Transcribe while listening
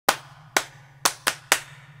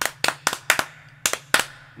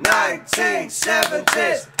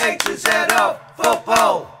1970's, A to Z of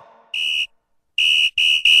football.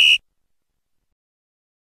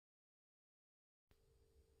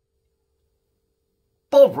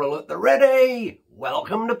 Bovril at the ready.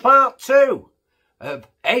 Welcome to part 2 of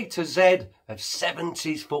A to Z of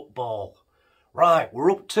 70s football. Right, we're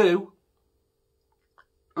up to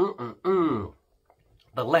the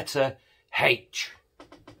letter H.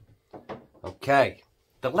 Okay,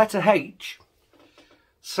 the letter H,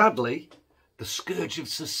 sadly, the scourge of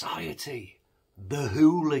society, the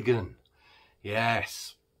hooligan.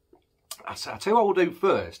 Yes, I'll tell you what we'll do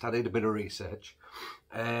first. I did a bit of research.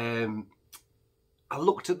 I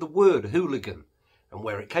looked at the word hooligan and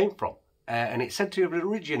where it came from, and it's said to have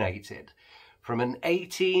originated from an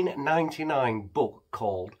 1899 book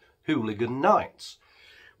called Hooligan Nights,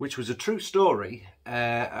 which was a true story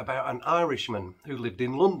about an Irishman who lived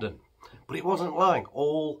in London. But it wasn't like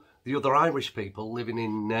all the other Irish people living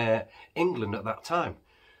in England at that time,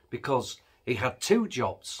 because he had 2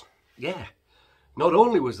 jobs. Yeah, not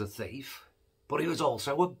only was a thief, but he was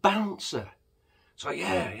also a bouncer. So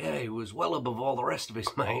yeah, he was well above all the rest of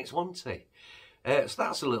his mates, wasn't he? So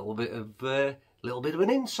that's a little bit of an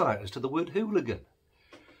insight as to the word hooligan.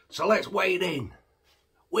 So let's wade in,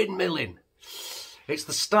 windmilling. It's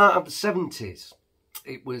the start of the 70s.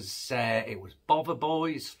 It was bother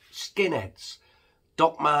boys, skinheads,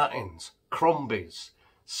 Doc Martens, Crombies,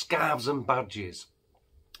 scarves and badges,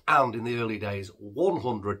 and in the early days,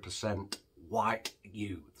 100% white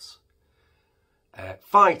youths.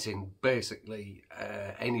 Fighting, basically,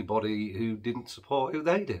 anybody who didn't support who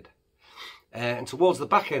they did. And towards the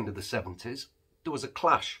back end of the 70s, there was a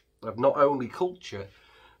clash of not only culture,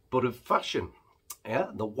 but of fashion.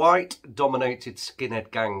 Yeah, the white-dominated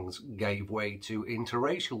skinhead gangs gave way to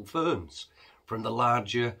interracial firms from the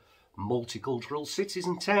larger multicultural cities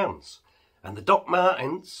and towns. And the Doc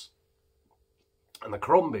Martens and the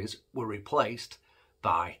Crombies were replaced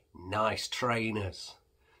by nice trainers,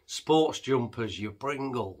 sports jumpers, your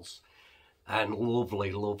Pringles, and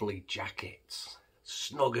lovely, lovely jackets,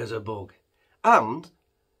 snug as a bug. And,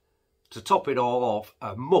 to top it all off,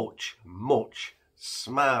 a much, much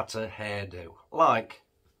smarter hairdo, like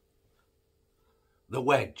the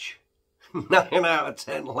wedge. 9 out of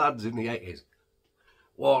 10 lads in the 80s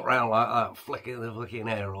walk around like that, flicking the fucking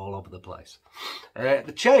hair all over the place.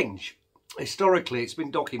 The change, historically, it's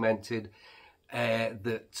been documented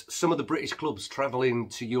that some of the British clubs travelling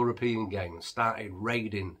to European games started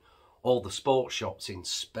raiding all the sports shops in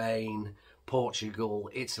Spain, Portugal,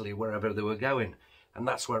 Italy, wherever they were going. And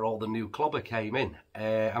that's where all the new clobber came in.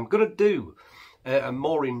 I'm going to do a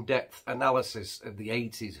more in-depth analysis of the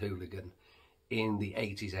 80s hooligan in the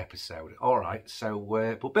 80s episode. Alright, so,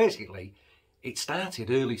 but basically, it started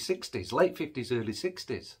early 60s, late 50s, early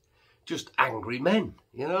 60s. Just angry men,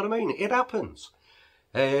 you know what I mean? It happens.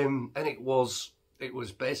 And it was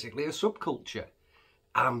basically a subculture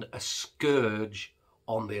and a scourge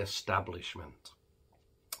on the establishment.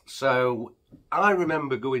 So I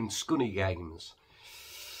remember going scunny games,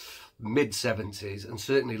 mid-70s, and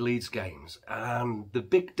certainly Leeds games, and the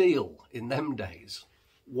big deal in them days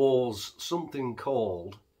was something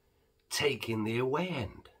called taking the away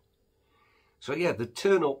end. So yeah, they'd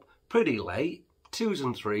turn up pretty late, 2s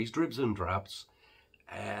and 3s, dribs and drabs,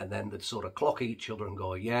 and then they'd sort of clock each other and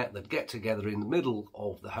go, yeah, they'd get together in the middle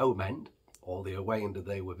of the home end, or the away end that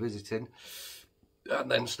they were visiting,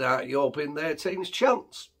 and then start yelping their team's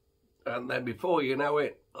chants. And then before you know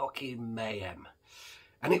it, fucking mayhem.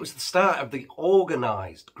 And it was the start of the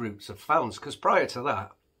organised groups of fans, because prior to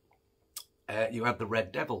that, you had the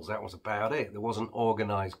Red Devils, that was about it. There wasn't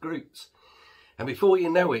organised groups. And before you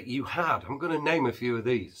know it, you had, I'm going to name a few of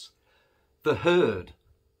these, the Herd,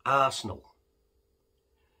 Arsenal,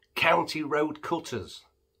 County Road Cutters,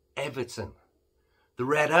 Everton, the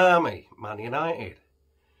Red Army, Man United,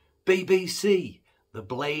 BBC, the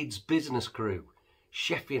Blades Business Crew,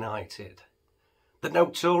 Sheffield United, the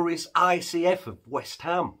notorious ICF of West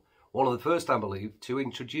Ham, one of the first, I believe, to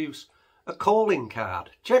introduce a calling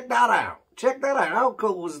card. Check that out. Check that out. How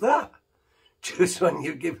cool was that? Just when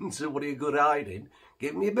you're giving somebody a good hiding,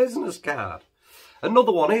 give me a business card.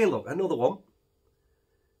 Another one, here look, another one.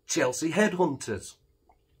 Chelsea Headhunters,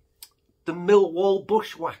 the Millwall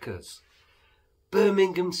Bushwhackers,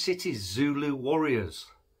 Birmingham City's Zulu Warriors,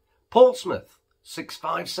 Portsmouth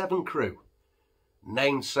 657 Crew,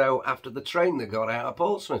 named so after the train that got out of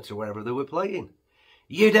Portsmouth to wherever they were playing.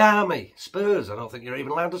 Yid Army, Spurs, I don't think you're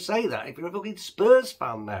even allowed to say that if you're a fucking Spurs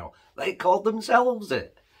fan now. They called themselves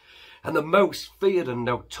it. And the most feared and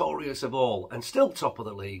notorious of all, and still top of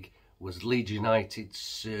the league, was Leeds United's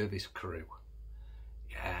Service Crew.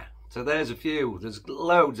 Yeah, So there's a few. There's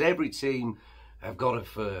loads. Every team have got a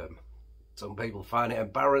firm. Some people find it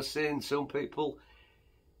embarrassing. Some people,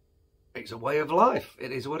 it's a way of life.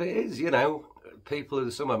 It is what it is, you know.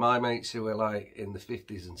 Some of my mates who are like in the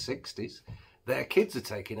 50s and 60s, their kids are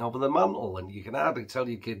taking over the mantle, and you can hardly tell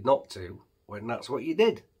your kid not to when that's what you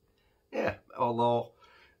did. Yeah, although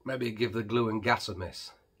maybe give the glue and gas a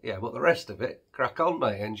miss. Yeah, but the rest of it, crack on,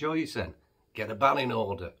 mate. Enjoy yourself. Get a ban in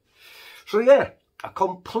order. So yeah, a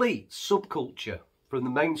complete subculture from the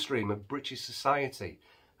mainstream of British society.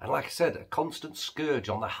 And like I said, a constant scourge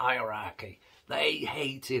on the hierarchy. They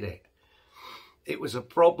hated it. It was a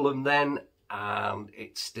problem then, and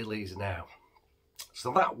it still is now.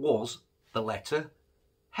 So that was the letter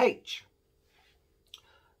H.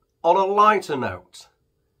 On a lighter note,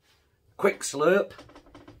 quick slurp.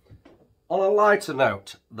 On a lighter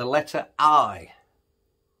note, the letter I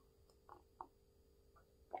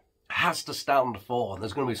has to stand for, and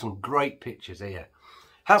there's going to be some great pictures here,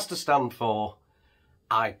 has to stand for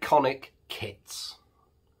iconic kits.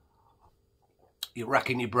 You're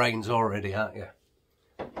racking your brains already, aren't you?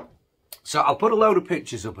 So I'll put a load of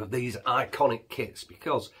pictures up of these iconic kits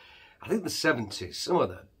because I think the 70s, some of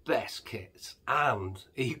the best kits, and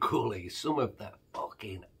equally some of the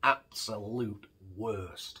fucking absolute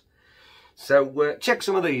worst. So check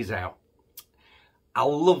some of these out. I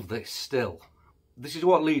love this still. This is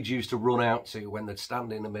what Leeds used to run out to when they'd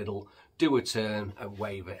stand in the middle, do a turn and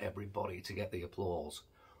wave at everybody to get the applause.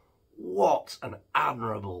 What an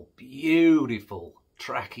admirable, beautiful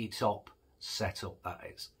tracky top setup that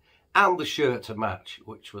is. And the shirt to match,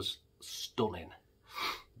 which was stunning.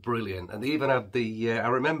 Brilliant. And they even had the, I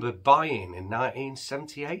remember buying in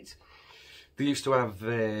 1978, they used to have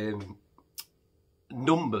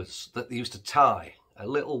numbers that they used to tie, a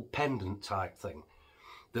little pendant type thing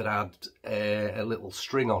that had a little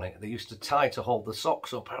string on it. They used to tie to hold the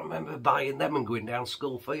socks up. I remember buying them and going down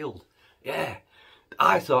School Field. Yeah,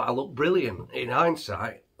 I thought I looked brilliant. In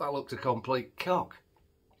hindsight, I looked a complete cock.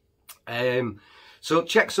 So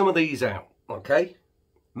check some of these out, okay?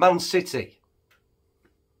 Man City.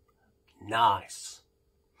 Nice.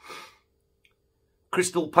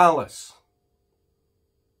 Crystal Palace.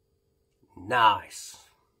 Nice.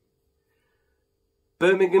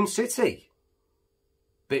 Birmingham City.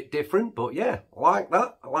 Bit different, but yeah, I like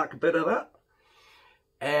that. I like a bit of that.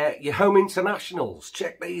 Your home internationals.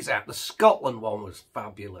 Check these out. The Scotland one was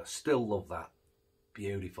fabulous. Still love that.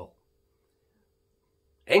 Beautiful.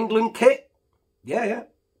 England kit. Yeah.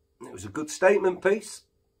 It was a good statement piece.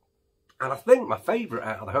 And I think my favourite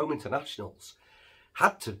out of the home internationals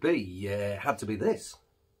had to be this.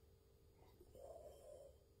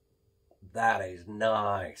 That is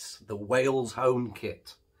nice. The Wales home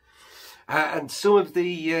kit. And some of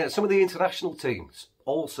the international teams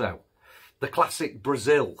also. The classic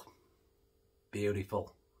Brazil.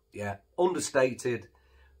 Beautiful. Yeah, understated,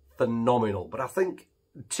 phenomenal. But I think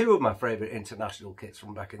two of my favourite international kits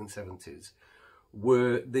from back in the 70s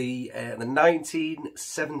were the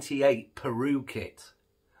 1978 Peru kit.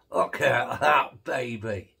 Look at that,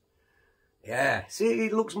 baby. Yeah, see,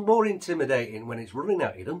 it looks more intimidating when it's running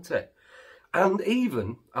at you, doesn't it? And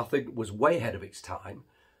even, I think, was way ahead of its time.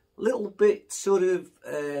 Little bit sort of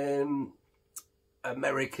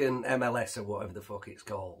American MLS or whatever the fuck it's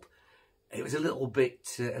called. It was a little bit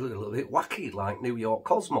wacky, like New York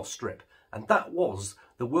Cosmos strip. And that was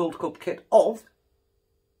the World Cup kit of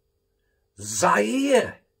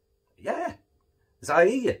Zaire. Yeah,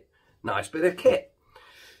 Zaire. Nice bit of kit.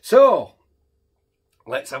 So,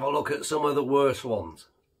 let's have a look at some of the worst ones.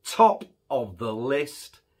 Top of the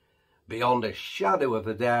list, beyond a shadow of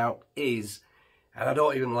a doubt, is, and I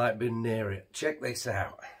don't even like being near it, check this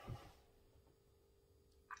out.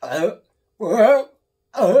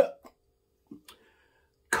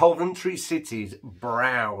 Coventry City's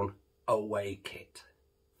brown away kit.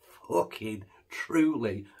 Fucking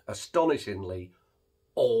truly, astonishingly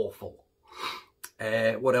awful.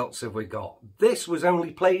 What else have we got? This was only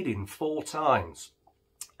played in 4 times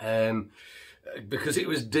because it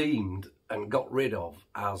was deemed and got rid of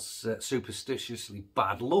as superstitiously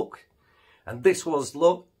bad luck. And this was,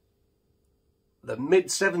 look, the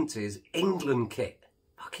mid-70s England kit.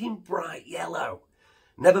 Fucking bright yellow.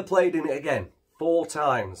 Never played in it again. 4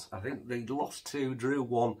 times. I think they lost 2, drew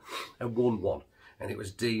 1 and won 1. And it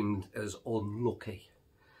was deemed as unlucky.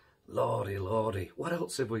 Lordy, lordy. What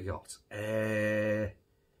else have we got?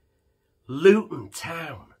 Luton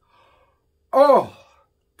Town. Oh,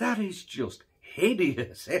 that is just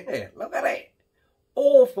hideous, isn't it? Look at it.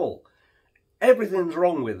 Awful. Everything's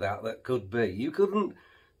wrong with that could be. You couldn't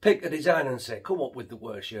pick a designer and say, come up with the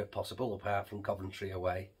worst shirt possible apart from Coventry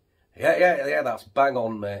away. Yeah, that's bang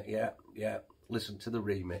on, mate. Yeah. Listen to the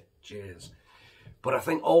remix. Cheers. But I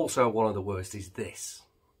think also one of the worst is this.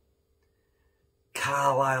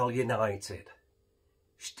 Carlisle United.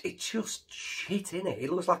 It's just shit, innit?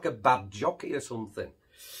 It looks like a bad jockey or something.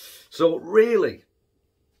 So really,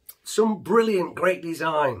 some brilliant, great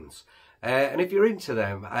designs. And if you're into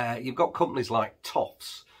them, you've got companies like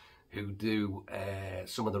Toffs who do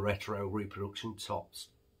some of the retro reproduction tops.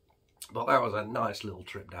 But that was a nice little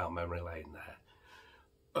trip down memory lane there.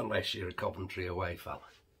 Unless you're a Coventry away fella.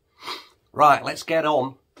 Right, let's get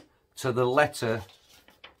on to the letter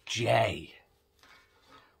J.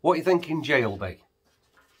 What are you thinking J will be?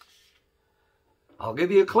 I'll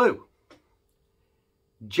give you a clue.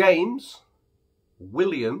 James,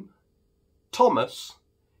 William, Thomas,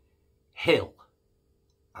 Hill.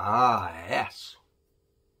 Ah, yes.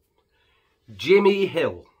 Jimmy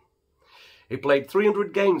Hill. He played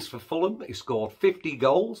 300 games for Fulham. He scored 50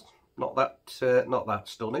 goals. Not that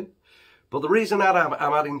stunning. But the reason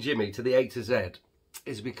I'm adding Jimmy to the A to Z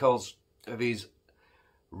is because of his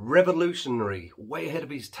revolutionary, way ahead of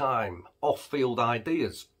his time, off-field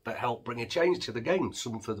ideas that helped bring a change to the game.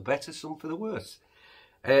 Some for the better, some for the worse.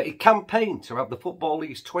 He campaigned to have the Football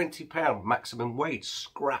League's £20 maximum wage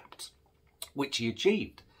scrapped, which he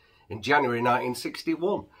achieved in January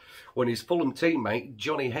 1961, when his Fulham teammate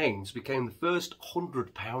Johnny Haynes became the first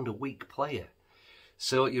 £100 a week player.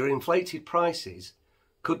 So your inflated prices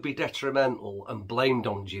could be detrimental and blamed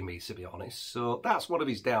on Jimmy, to be honest. So that's one of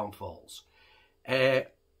his downfalls.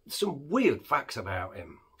 Some weird facts about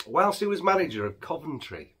him. Whilst he was manager of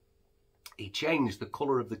Coventry, he changed the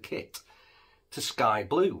colour of the kit to sky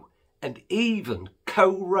blue and even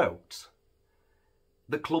co-wrote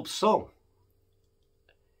the club's song.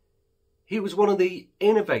 He was one of the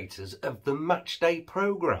innovators of the matchday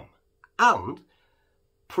programme and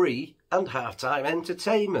pre- and half-time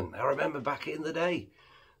entertainment. I remember back in the day,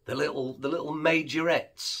 the little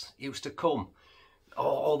majorettes used to come.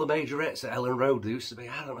 All the majorettes at Ellen Road, there used to be,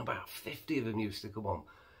 I don't know, about 50 of them used to come on,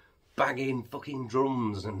 banging fucking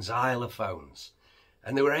drums and xylophones.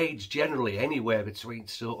 And they were aged generally anywhere between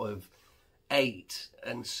sort of 8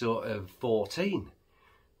 and sort of 14.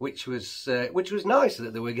 Which was nice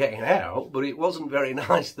that they were getting out, but it wasn't very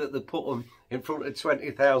nice that they put them in front of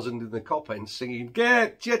 20,000 in the cop end singing,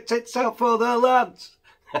 "Get your tits out for the lads."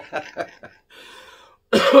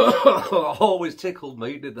 Always tickled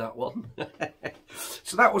me, did that one.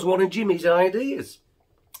 So that was one of Jimmy's ideas.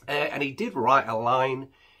 And he did write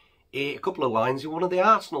a couple of lines in one of the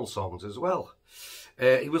Arsenal songs as well.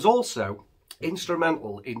 He was also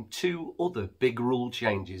instrumental in 2 other big rule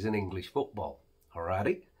changes in English football.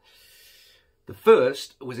 Alrighty? The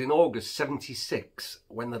first was in August 76,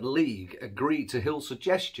 when the league agreed to Hill's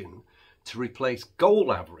suggestion to replace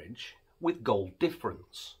goal average with goal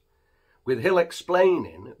difference, with Hill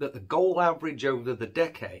explaining that the goal average over the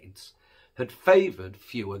decades had favoured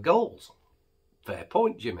fewer goals. Fair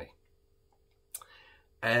point, Jimmy.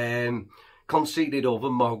 Conceded over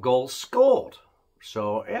more goals scored.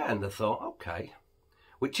 So, yeah, and they thought, okay,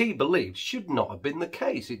 which he believed should not have been the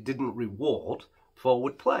case. It didn't reward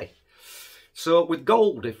forward play. So with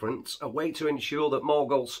goal difference, a way to ensure that more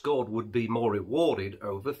goals scored would be more rewarded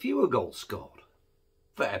over fewer goals scored.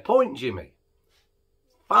 Fair point, Jimmy.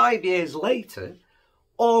 5 years later,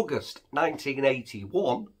 August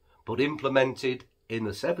 1981, but implemented in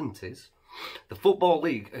the 70s, the Football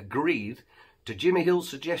League agreed to Jimmy Hill's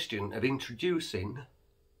suggestion of introducing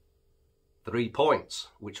 3 points,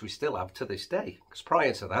 which we still have to this day. Because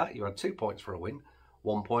prior to that, you had 2 points for a win,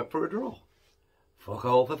 1 point for a draw. Fuck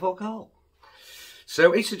all for fuck all.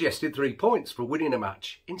 So he suggested 3 points for winning a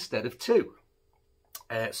match instead of 2,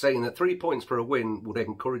 saying that 3 points for a win would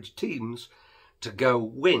encourage teams to go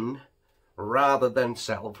win rather than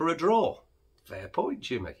settle for a draw. Fair point,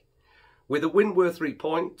 Jimmy. With a win worth 3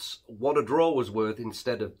 points, what a draw was worth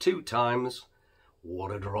instead of 2 times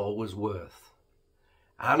what a draw was worth.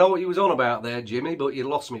 I know what you was on about there, Jimmy, but you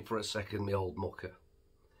lost me for a second, me old mucker.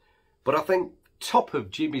 But I think top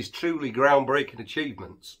of Jimmy's truly groundbreaking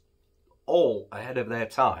achievements, all ahead of their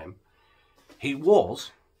time, he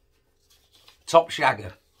was Top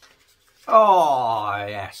Shagger. Oh,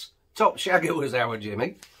 yes. Top Shagger was our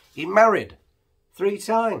Jimmy. He married 3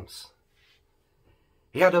 times.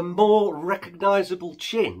 He had a more recognisable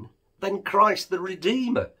chin than Christ the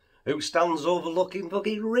Redeemer, who stands overlooking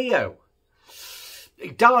fucking Rio. He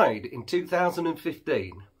died in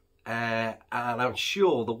 2015, and I'm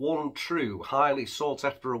sure the one true, highly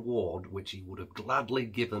sought-after award, which he would have gladly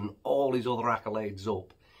given all his other accolades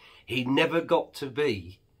up, he never got to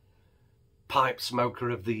be Pipe Smoker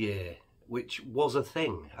of the Year, which was a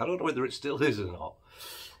thing. I don't know whether it still is or not.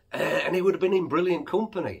 And he would have been in brilliant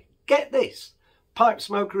company. Get this, Pipe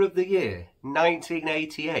Smoker of the Year,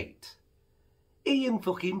 1988. Ian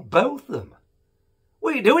fucking Botham.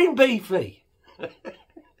 What are you doing, Beefy?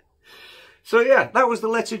 So yeah, that was the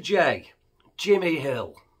letter J. Jimmy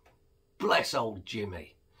Hill. Bless old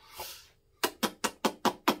Jimmy.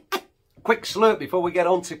 Quick slurp before we get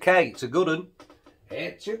on to K. It's a good one.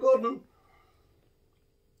 It's a good one.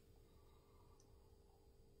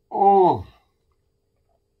 Oh,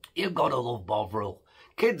 you've got to love Bovril.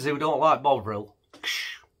 Kids who don't like Bovril,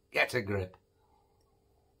 get a grip.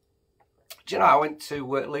 Do you know, I went to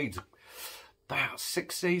Leeds about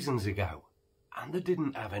 6 seasons ago and they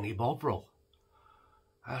didn't have any Bovril.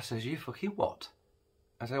 I says, you fucking what?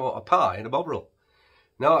 I say, what, a pie and a Bovril?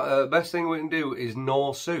 No, best thing we can do is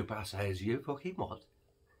no soup. I says, you fucking what?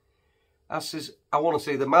 I says, I want to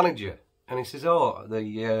see the manager. And he says, oh,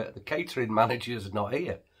 the catering manager's not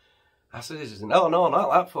here. I says, no,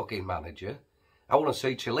 not that fucking manager. I want to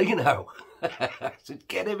see Chelino. I said,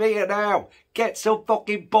 get him here now. Get some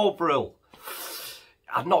fucking Bovril.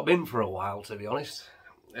 I've not been for a while, to be honest.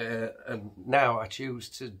 And now I choose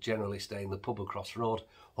to generally stay in the pub across the road,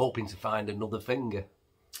 hoping to find another finger.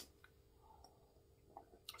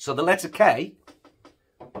 So the letter K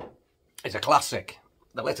is a classic.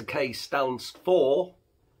 The letter K stands for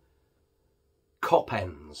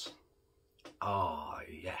Coppens. Ah,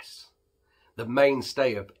 yes. The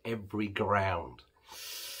mainstay of every ground.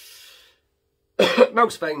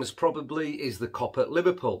 Most famous probably is the Cop at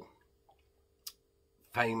Liverpool.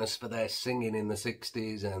 Famous for their singing in the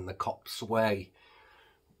 60s and the Cop sway.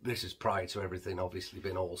 This is prior to everything obviously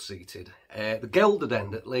been all seated. The Gelded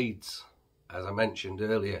End at Leeds, as I mentioned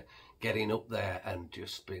earlier, getting up there and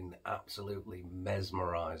just been absolutely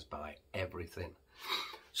mesmerised by everything.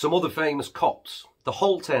 Some other famous cops. The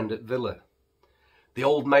Holt End at Villa. The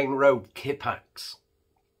Old Main Road Kippax.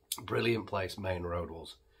 Brilliant place Main Road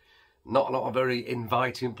was. Not a very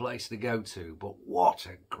inviting place to go to, but what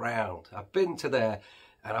a ground. I've been to there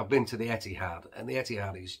and I've been to the Etihad, and the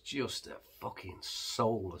Etihad is just a fucking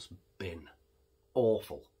soulless bin.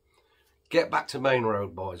 Awful. Get back to Main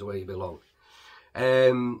Road, boys, where you belong.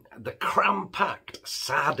 The cram-packed,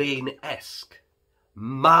 sardine-esque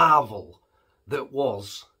marvel that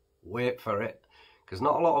was, wait for it, because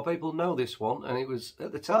not a lot of people know this one, and it was,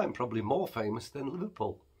 at the time, probably more famous than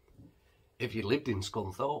Liverpool, if you lived in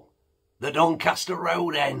Scunthorpe. The Doncaster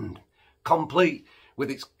Road End, complete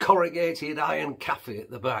with its corrugated iron cafe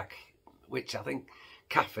at the back, which I think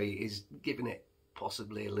cafe is giving it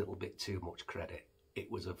possibly a little bit too much credit.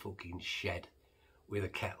 It was a fucking shed with a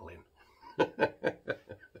kettle in.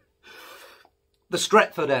 The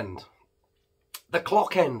Stretford End, the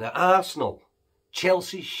Clock End at Arsenal,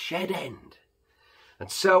 Chelsea's Shed End,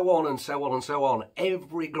 and so on and so on and so on.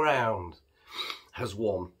 Every ground has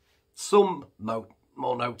won. Some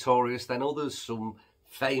more notorious than others, some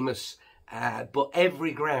famous, but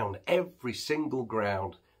every ground, every single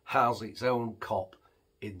ground has its own cop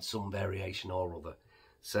in some variation or other.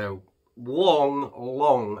 So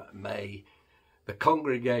long may the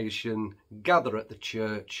congregation gather at the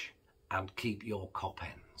church and keep your cop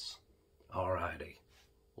ends. Alrighty.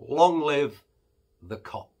 Long live the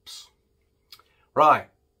cops. Right,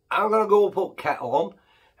 I'm going to go put kettle on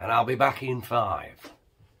and I'll be back in 5.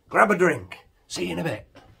 Grab a drink. See you in a bit.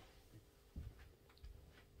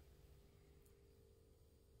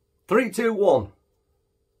 3, 2, 1.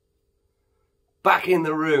 Back in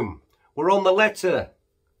the room. We're on the letter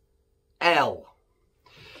L.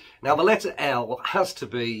 Now the letter L has to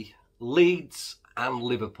be Leeds and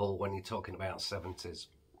Liverpool when you're talking about 70s.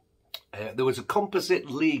 There was a composite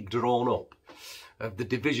league drawn up of the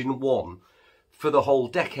Division 1 for the whole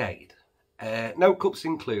decade. No cups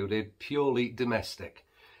included, purely domestic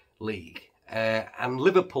league. And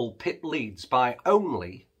Liverpool pipped Leeds by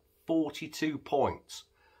only 42 points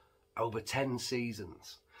over 10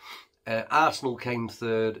 seasons. Arsenal came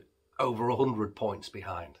third, over 100 points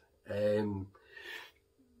behind.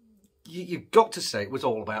 You've got to say it was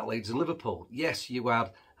all about Leeds and Liverpool. Yes, you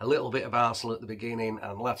had a little bit of Arsenal at the beginning,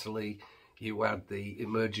 and latterly you had the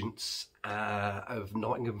emergence of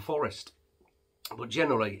Nottingham Forest. But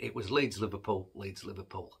generally it was Leeds, Liverpool, Leeds,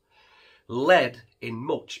 Liverpool. Led in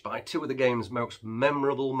much by two of the game's most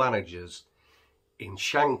memorable managers in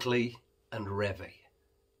Shankly and Revie.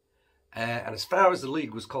 And as far as the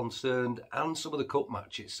league was concerned, and some of the cup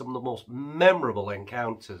matches, some of the most memorable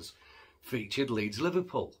encounters featured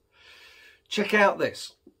Leeds-Liverpool. Check out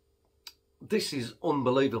this. This is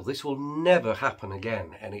unbelievable. This will never happen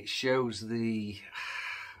again, and it shows the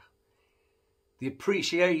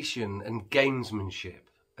appreciation and gamesmanship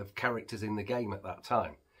of characters in the game at that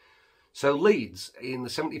time. So Leeds in the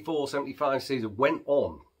 74-75 season went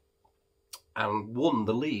on and won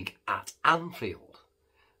the league at Anfield.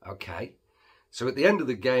 Okay, so at the end of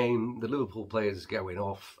the game, the Liverpool players going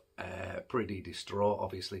off, pretty distraught,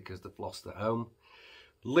 obviously, because they've lost at home.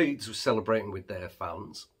 Leeds was celebrating with their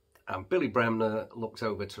fans, and Billy Bremner looked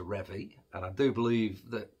over to Revie, and I do believe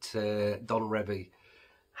that Don Revie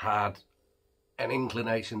had an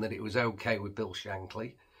inclination that it was okay with Bill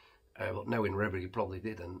Shankly, but knowing Revie, he probably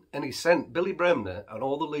didn't. And he sent Billy Bremner and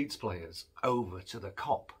all the Leeds players over to the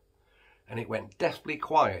Kop, and it went deathly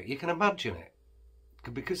quiet. You can imagine it,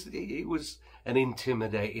 because it was an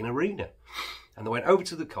intimidating arena. And they went over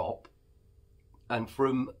to the Kop, and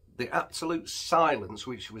from the absolute silence,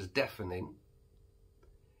 which was deafening,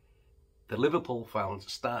 the Liverpool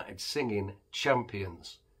fans started singing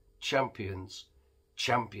 "Champions, Champions,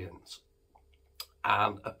 Champions,"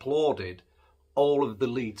 and applauded all of the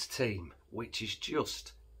Leeds team, which is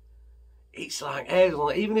just, it's like hairs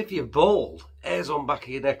on, even if you're bald, hairs on back of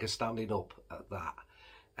your neck are standing up at that.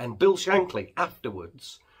 And Bill Shankly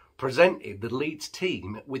afterwards presented the Leeds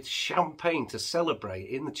team with champagne to celebrate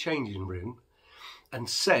in the changing room, and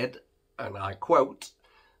said, and I quote,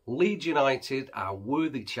 "Leeds United are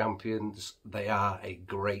worthy champions. They are a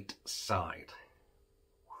great side."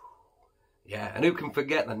 Yeah, and who can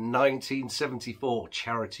forget the 1974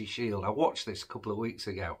 Charity Shield? I watched this a couple of weeks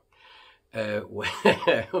ago,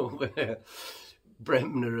 where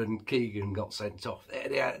Bremner and Keegan got sent off.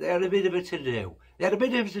 They had a bit of a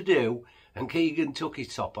to-do. And Keegan took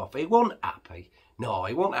his top off. He wasn't happy. No,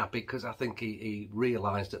 he wasn't happy because I think he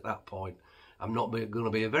realised at that point, I'm not going to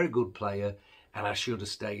be a very good player, and I should have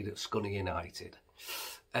stayed at Scunny United.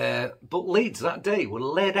 But Leeds that day were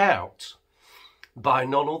led out by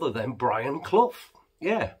none other than Brian Clough.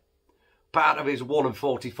 Yeah, part of his 1 and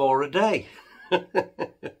 44 a day.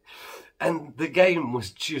 And the game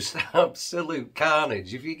was just absolute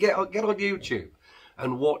carnage. If you get on YouTube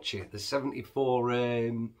and watch it, the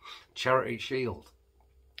 74 Charity Shield,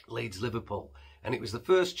 Leeds Liverpool. And it was the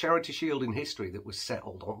first Charity Shield in history that was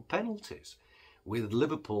settled on penalties, with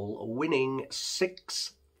Liverpool winning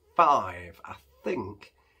 6-5, I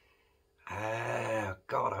think.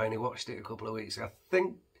 God, I only watched it a couple of weeks ago.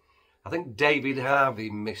 I think David Harvey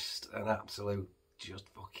missed an absolute just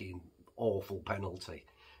fucking awful penalty,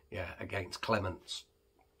 yeah, against Clements.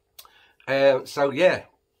 So yeah,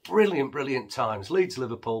 brilliant times. Leeds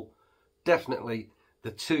Liverpool, definitely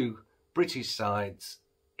the two British sides,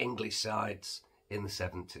 English sides in the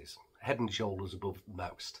 70s, head and shoulders above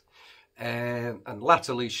most. And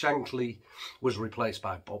latterly, Shankly was replaced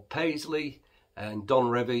by Bob Paisley, and Don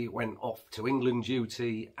Revie went off to England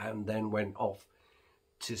duty, and then went off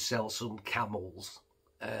to sell some camels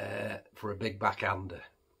for a big backhander.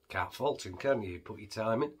 Can't fault him, can you? Put your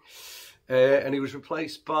time in. And he was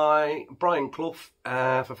replaced by Brian Clough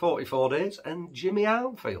for 44 days and Jimmy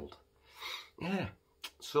Armfield. Yeah,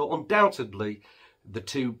 so undoubtedly the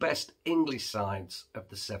two best English sides of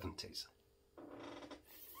the 70s.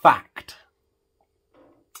 Fact.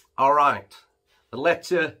 All right, the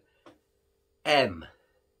letter M.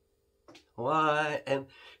 Why M?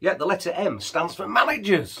 Yeah, the letter M stands for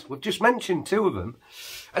managers. We've just mentioned two of them,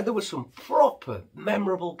 and there were some proper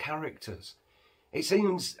memorable characters. It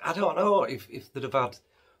seems, I don't know if they'd have had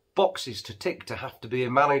boxes to tick to have to be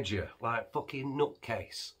a manager, like fucking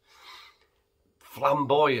nutcase,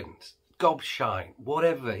 flamboyant, gobshite,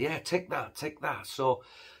 whatever. Yeah, tick that. So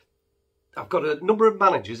I've got a number of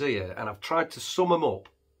managers here, and I've tried to sum them up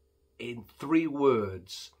in 3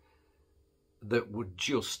 words that would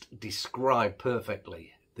just describe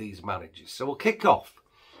perfectly these managers. So we'll kick off.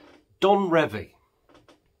 Don Revie,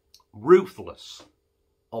 ruthless,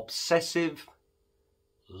 obsessive,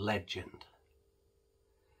 legend.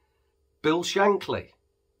 Bill Shankly,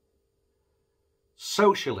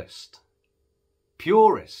 socialist,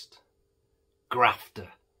 purist, grafter.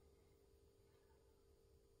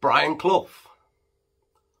 Brian Clough,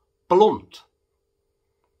 blunt,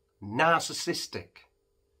 narcissistic,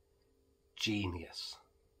 genius.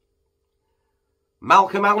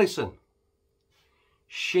 Malcolm Allison,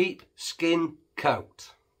 sheepskin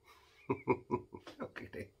coat. Look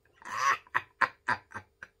at it.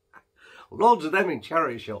 Loads of them in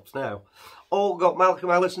charity shops now. All got Malcolm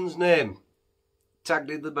Allison's name tagged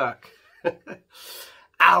in the back.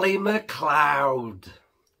 Ali MacLeod,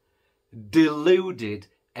 deluded,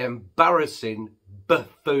 embarrassing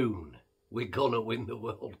buffoon. We're gonna win the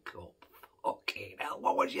World Cup. Fucking hell,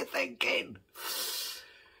 what was you thinking?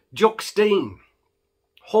 Jock Stein,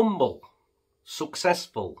 humble,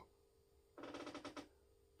 successful,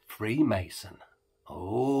 Freemason.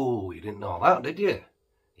 Oh, you didn't know that, did you?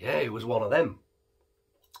 Yeah, he was one of them.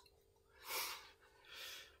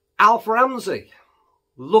 Alf Ramsey,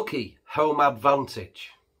 lucky home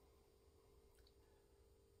advantage.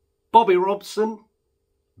 Bobby Robson,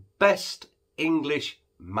 best English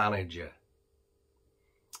manager.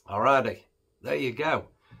 Alrighty, there you go.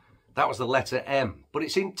 That was the letter M, but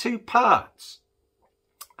it's in 2 parts.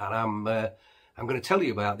 And I'm going to tell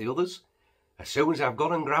you about the others as soon as I've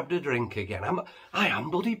gone and grabbed a drink again. I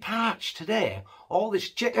am bloody parched today. All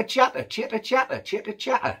this chitter-chatter, chitter-chatter,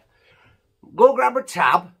 chitter-chatter. Go grab a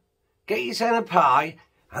tab, get yourself a pie,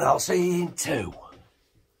 and I'll see you in 2.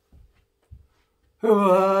 Who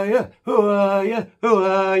are you? Who are you? Who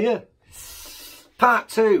are you? Part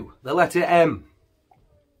 2, the letter M,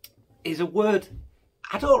 is a word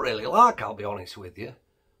I don't really like, I'll be honest with you.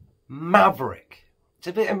 Maverick. It's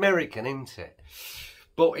a bit American, isn't it?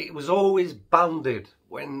 But it was always banded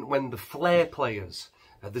when the flair players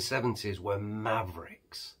of the 70s were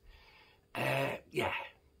mavericks. Yeah,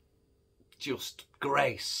 just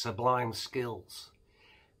grace, sublime skills.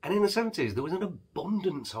 And in the 70s, there was an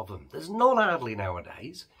abundance of them. There's none hardly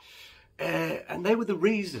nowadays. And they were the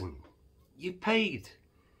reason you paid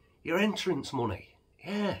your entrance money.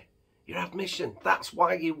 Yeah, your admission. That's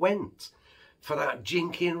why you went for that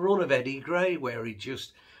jinking run of Eddie Gray, where he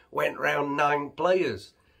just went round 9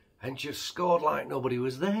 players and just scored like nobody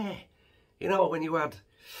was there. You know, when you had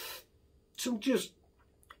some just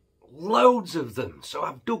loads of them. So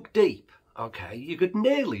I've dug deep, okay? You could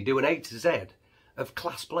nearly do an A to Z of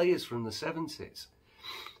class players from the 70s.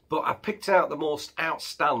 But I picked out the most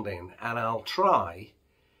outstanding, and I'll try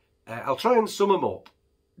and sum them up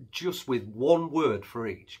just with 1 word for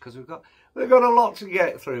each, because we've got a lot to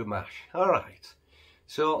get through, Mash. All right.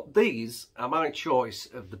 So these are my choice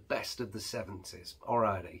of the best of the 70s.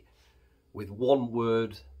 Alrighty, with 1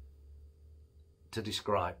 word to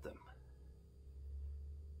describe them.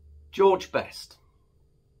 George Best.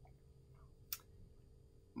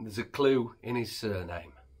 There's a clue in his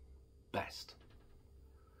surname. Best.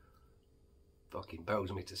 Fucking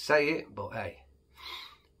bows me to say it, but hey.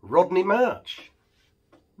 Rodney March.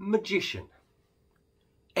 Magician.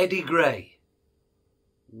 Eddie Gray.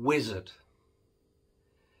 Wizard.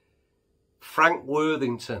 Frank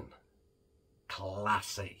Worthington.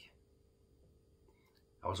 Classy.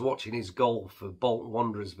 I was watching his goal for Bolton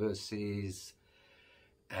Wanderers versus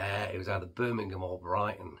it was either Birmingham or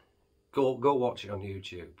Brighton. Go watch it on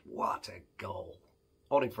YouTube. What a goal.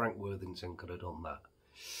 Only Frank Worthington could have done that.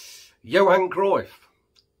 Johan Cruyff.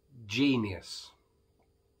 Genius.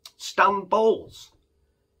 Stan Bowles.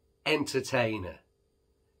 Entertainer.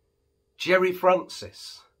 Jerry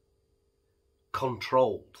Francis.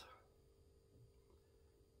 Controlled.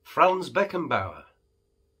 Franz Beckenbauer.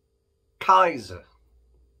 Kaiser.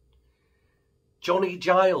 Johnny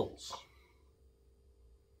Giles.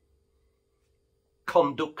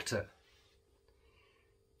 Conductor.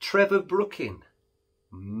 Trevor Brooking.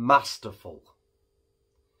 Masterful.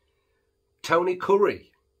 Tony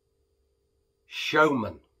Curry.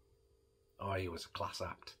 Showman. Oh, he was a class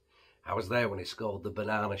act. I was there when he scored the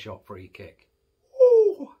banana shot free kick.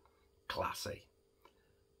 Oh, classy.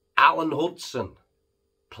 Alan Hudson.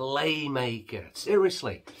 Playmaker.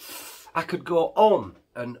 Seriously, I could go on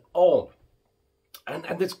and on. And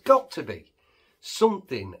there's got to be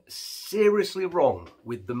something seriously wrong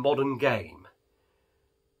with the modern game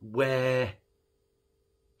where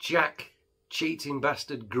Jack cheating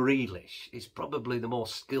bastard Grealish is probably the more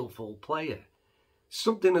skillful player.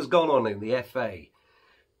 Something has gone on in the FA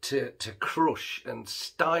to crush and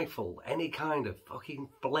stifle any kind of fucking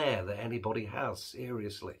flair that anybody has,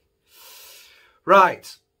 seriously.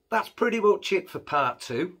 Right, that's pretty much it for part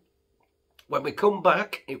 2. When we come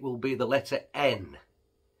back, it will be the letter N.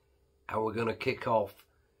 And we're going to kick off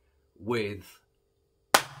with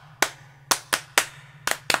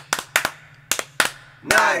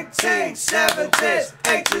 1970s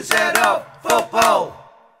A to Z of football.